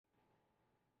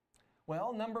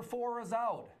Well, number 4 is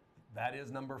out. That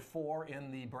is number 4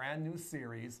 in the brand new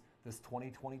series, this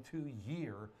 2022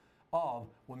 year of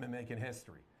Women Making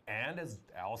History. And as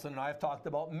Allison and I have talked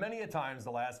about many a times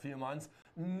the last few months,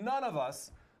 none of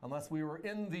us, unless we were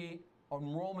in the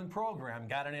enrollment program,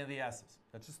 got any of the S's.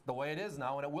 That's just the way it is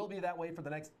now, and it will be that way for the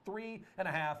next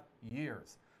 3.5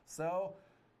 years. So,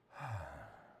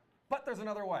 but there's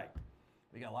another way.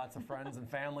 We got lots of friends and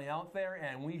family out there,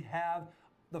 and we have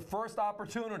the first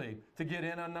opportunity to get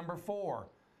in on number 4.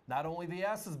 Not only the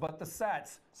S's, but the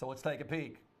sets. So let's take a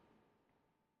peek.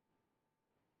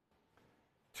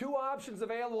 2 options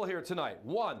available here tonight.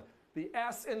 1, the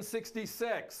S in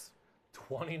 66,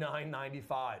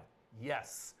 $29.95.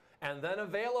 Yes. And then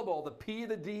available the P,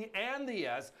 the D, and the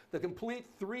S, the complete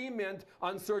 3-mint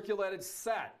uncirculated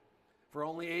set for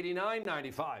only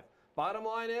 $89.95. Bottom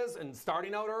line is, and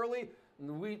starting out early,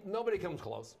 nobody comes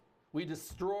close. We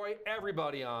destroy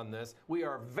everybody on this. We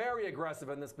are very aggressive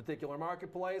in this particular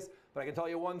marketplace, but I can tell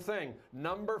you one thing.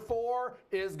 Number 4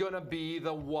 is going to be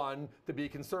the one to be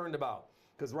concerned about.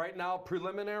 Because right now,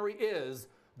 preliminary is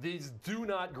these do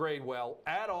not grade well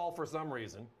at all for some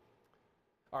reason.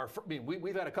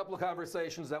 We've had a couple of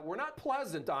conversations that were not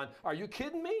pleasant on, are you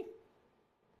kidding me?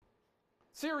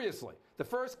 Seriously, the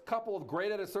first couple of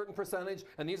grade at a certain percentage,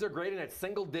 and these are grading at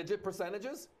single-digit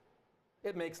percentages?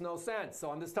 It makes no sense.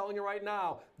 So I'm just telling you right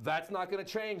now, that's not going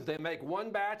to change. They make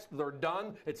one batch, they're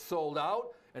done, it's sold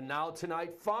out, and now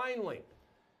tonight, finally,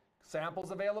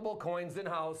 samples available, coins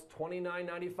in-house,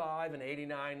 $29.95 and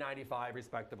 $89.95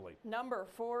 respectively. Number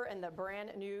 4 in the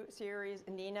brand new series,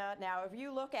 Nina. Now, if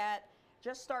you look at,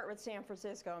 just start with San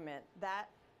Francisco Mint, that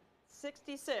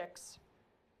 66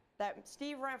 that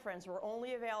Steve referenced were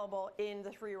only available in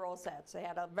the 3-roll sets. They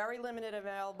had a very limited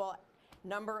available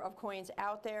number of coins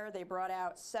out there. They brought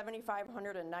out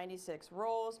 7,596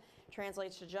 rolls,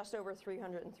 translates to just over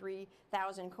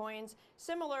 303,000 coins,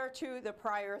 similar to the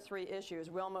prior 3 issues.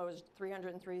 Wilma was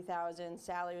 303,000,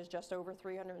 Sally was just over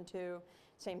 302,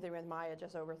 same thing with Maya,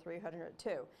 just over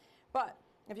 302. But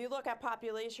if you look at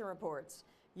population reports,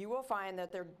 you will find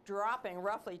that they're dropping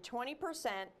roughly 20%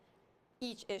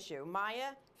 each issue.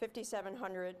 Maya,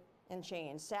 5,700 and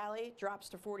change. Sally drops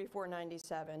to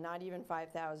 44.97, not even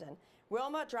 5,000.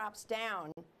 Wilma drops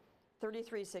down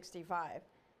 33.65.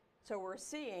 So we're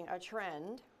seeing a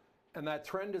trend. And that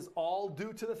trend is all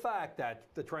due to the fact that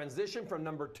the transition from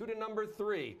number 2 to number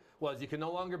 3 was you can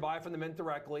no longer buy from the mint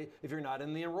directly if you're not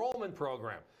in the enrollment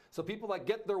program. So people that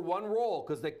get their 1 roll,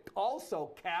 because they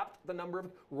also capped the number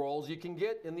of rolls you can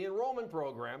get in the enrollment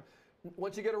program,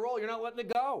 once you get a roll, you're not letting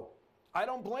it go. I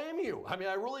don't blame you. I mean,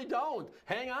 I really don't.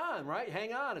 Hang on, right?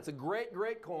 Hang on. It's a great,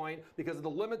 great coin because of the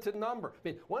limited number. I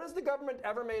mean, when has the government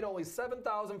ever made only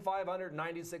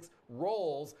 7,596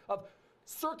 rolls of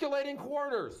circulating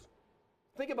quarters?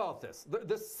 Think about this.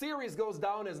 This series goes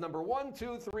down as number 1,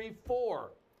 2, 3,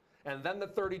 4, and then the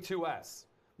 32S,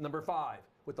 number 5,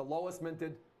 with the lowest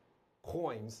minted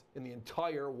coins in the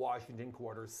entire Washington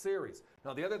Quarter series.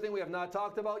 Now, the other thing we have not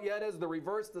talked about yet is the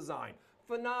reverse design.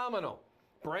 Phenomenal.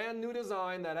 Brand new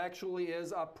design that actually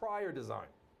is a prior design.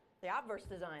 The obverse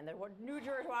design, the New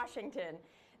George Washington.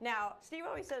 Now, Steve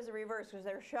always says the reverse because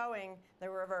they're showing the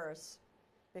reverse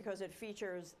because it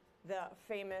features the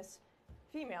famous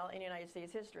female in United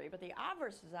States history. But the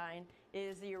obverse design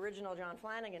is the original John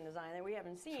Flanagan design that we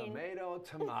haven't seen. Tomato.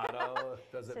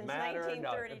 Does it matter?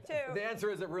 1932. No. The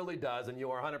answer is it really does, and you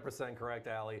are 100% correct,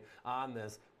 Allie, on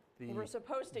this. We're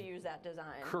supposed to use that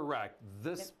design. Correct.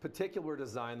 This particular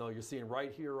design, though, you're seeing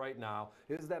right here, right now,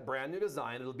 is that brand new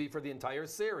design. It'll be for the entire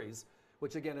series,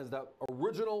 which again is the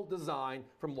original design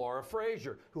from Laura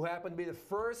Frazier, who happened to be the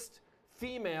first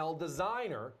female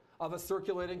designer of a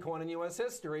circulating coin in U.S.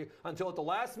 history until at the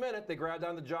last minute they grabbed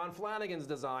onto John Flanagan's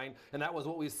design, and that was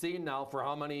what we've seen now for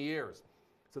how many years.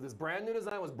 So this brand new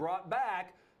design was brought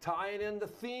back, tying in the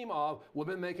theme of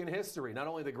women making history. Not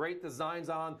only the great designs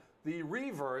on the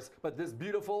reverse, but this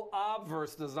beautiful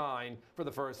obverse design for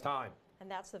the first time. And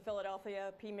that's the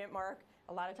Philadelphia P mint mark.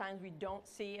 A lot of times we don't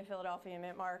see a Philadelphia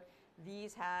mint mark.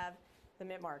 These have the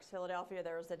mint marks. Philadelphia,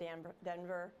 there's the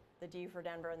Denver, the D for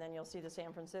Denver, and then you'll see the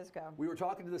San Francisco. We were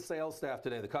talking to the sales staff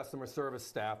today, the customer service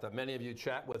staff that many of you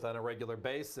chat with on a regular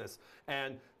basis.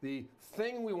 And the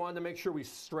thing we wanted to make sure we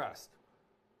stressed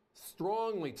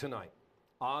strongly tonight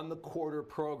on the quarter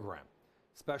program,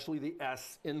 especially the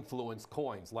S influence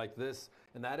coins like this,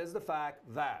 and that is the fact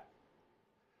that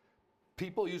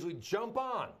people usually jump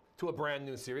on to a brand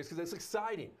new series because it's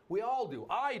exciting. We all do.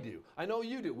 I do. I know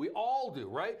you do. We all do,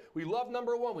 right? We love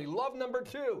number 1. We love number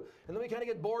 2. And then we kind of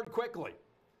get bored quickly.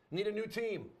 Need a new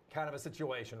team kind of a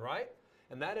situation, right?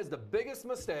 And that is the biggest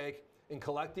mistake in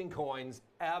collecting coins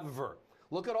ever.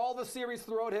 Look at all the series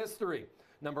throughout history.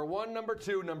 Number 1, number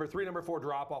 2, number 3, number 4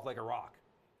 drop off like a rock.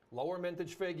 Lower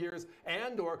mintage figures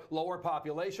and or lower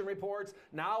population reports.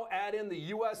 Now add in the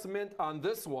US Mint on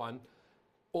this one.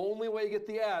 Only way you get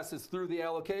the S is through the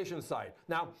allocation site.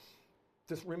 Now,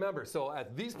 just remember, so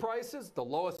at these prices, the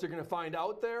lowest you're going to find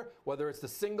out there, whether it's the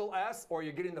single S or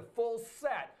you're getting the full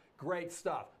set, great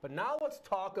stuff. But now let's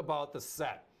talk about the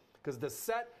set, because the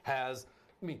set has,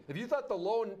 I mean, if you thought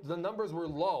the numbers were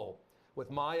low with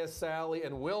Maya, Sally,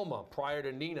 and Wilma prior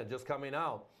to Nina just coming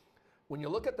out, when you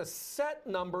look at the set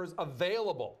numbers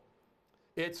available,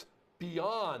 it's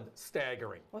beyond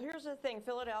staggering. Well, here's the thing.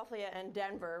 Philadelphia and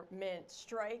Denver Mint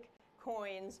strike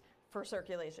coins for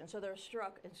circulation. So they're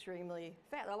struck extremely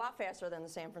fast, a lot faster than the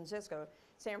San Francisco.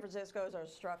 San Francisco's are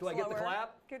struck slower. Do I get the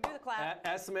clap? Could do the clap.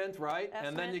 S-Mint, right?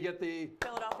 And then you get the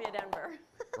Philadelphia, Denver.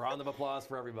 round of applause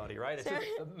for everybody, right? It's just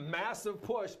a massive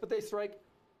push, but they strike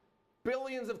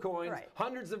billions of coins,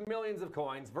 hundreds of millions of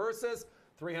coins versus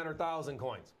 300,000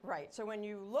 coins. Right. So when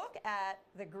you look at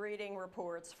the grading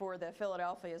reports for the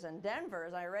Philadelphias and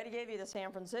Denvers, I already gave you the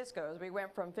San Franciscos. We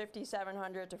went from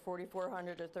 5,700 to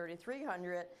 4,400 to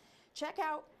 3,300. Check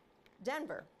out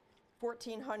Denver,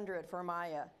 1,400 for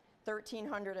Maya,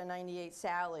 1,398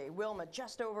 Sally, Wilma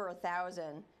just over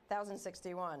 1,000,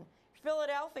 1,061.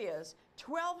 Philadelphia's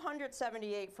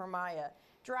 1,278 for Maya.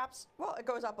 Drops, well, it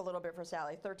goes up a little bit for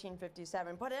Sally,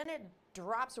 1,357, but then it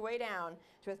drops way down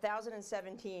to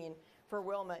 1,017 for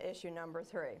Wilma issue number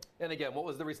 3. And again, what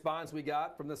was the response we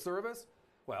got from the service?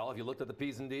 Well, if you looked at the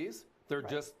P's and D's, they're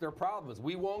just their problems.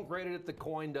 We won't grade it if the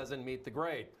coin doesn't meet the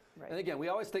grade. And again, we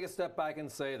always take a step back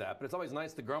and say that, but it's always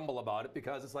nice to grumble about it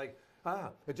because it's like,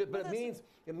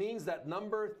 it means that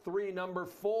number 3, number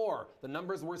 4, the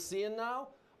numbers we're seeing now,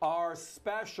 are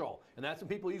special. And that's when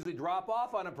people usually drop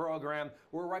off on a program.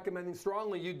 We're recommending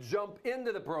strongly you jump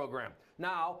into the program.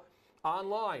 Now,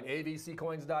 online,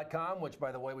 avccoins.com, which,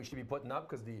 by the way, we should be putting up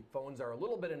because the phones are a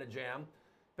little bit in a jam.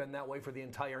 Been that way for the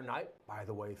entire night. By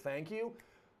the way, thank you.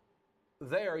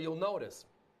 There, you'll notice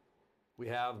we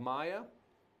have Maya,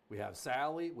 we have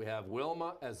Sally, we have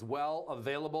Wilma as well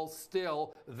available.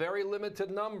 Still, very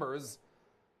limited numbers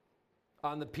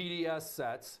on the PDS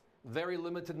sets. Very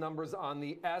limited numbers on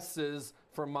the S's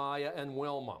for Maya and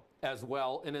Wilma as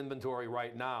well in inventory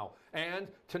right now. And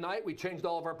tonight we changed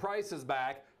all of our prices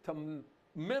back to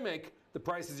mimic the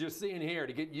prices you're seeing here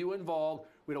to get you involved.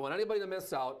 We don't want anybody to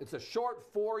miss out. It's a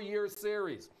short 4-year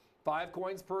series, 5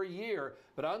 coins per year.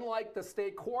 But unlike the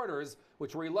state quarters,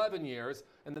 which were 11 years,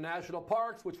 and the national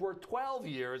parks, which were 12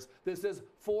 years, this is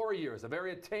 4 years, a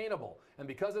very attainable. And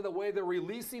because of the way they're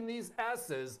releasing these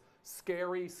S's,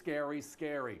 scary, scary,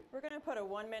 scary. We're going to put a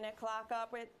 1-minute clock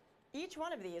up with each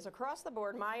one of these across the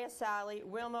board. Maya, Sally,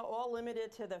 Wilma, all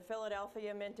limited to the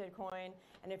Philadelphia minted coin.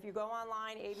 And if you go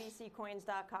online,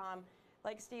 abccoins.com,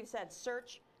 like Steve said,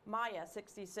 search Maya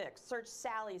 66, search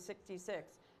Sally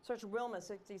 66, search Wilma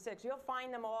 66. You'll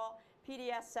find them all,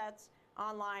 PDS sets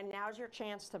online. Now's your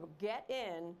chance to get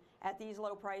in at these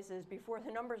low prices before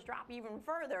the numbers drop even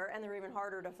further and they're even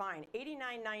harder to find.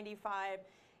 $89.95.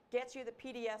 Gets you the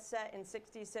PDS set in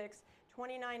 66,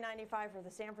 $29.95 for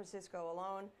the San Francisco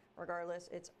alone. Regardless,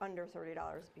 it's under $30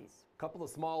 a piece. A couple of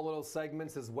small little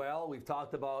segments as well. We've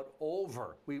talked about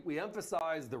we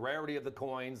emphasize the rarity of the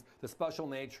coins, the special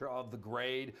nature of the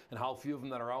grade, and how few of them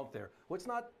that are out there. Let's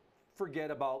not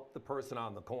forget about the person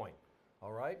on the coin,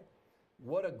 all right?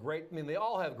 What a great, I mean, they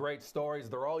all have great stories.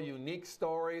 They're all unique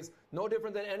stories, no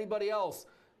different than anybody else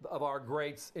of our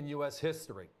greats in U.S.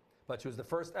 history. But she was the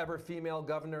first ever female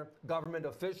government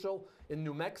official in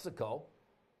New Mexico.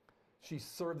 She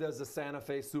served as the Santa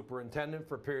Fe superintendent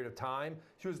for a period of time.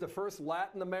 She was the first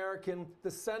Latin American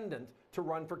descendant to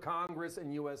run for Congress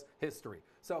in U.S. history.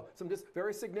 So some just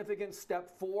very significant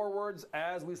step forwards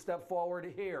as we step forward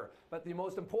here. But the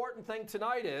most important thing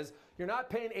tonight is you're not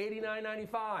paying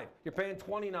 $89.95. You're paying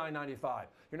 $29.95.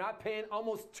 You're not paying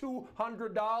almost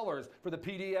 $200 for the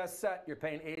PDS set. You're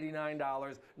paying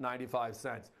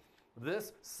 $89.95.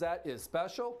 This set is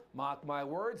special, mark my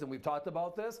words, and we've talked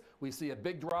about this. We see a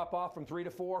big drop off from 3 to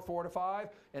 4, 4 to 5,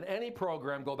 and any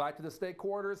program go back to the state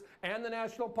quarters and the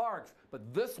national parks.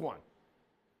 But this one,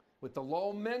 with the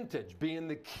low mintage being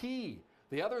the key,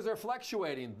 the others are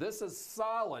fluctuating. This is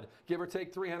solid, give or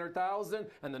take 300,000,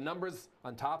 and the numbers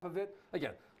on top of it.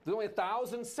 Again, there's only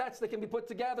 1,000 sets that can be put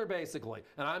together, basically,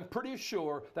 and I'm pretty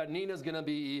sure that Nina's going to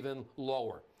be even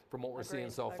lower from what we're seeing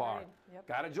so far. Yep.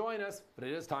 Got to join us, but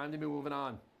it is time to be moving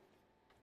on.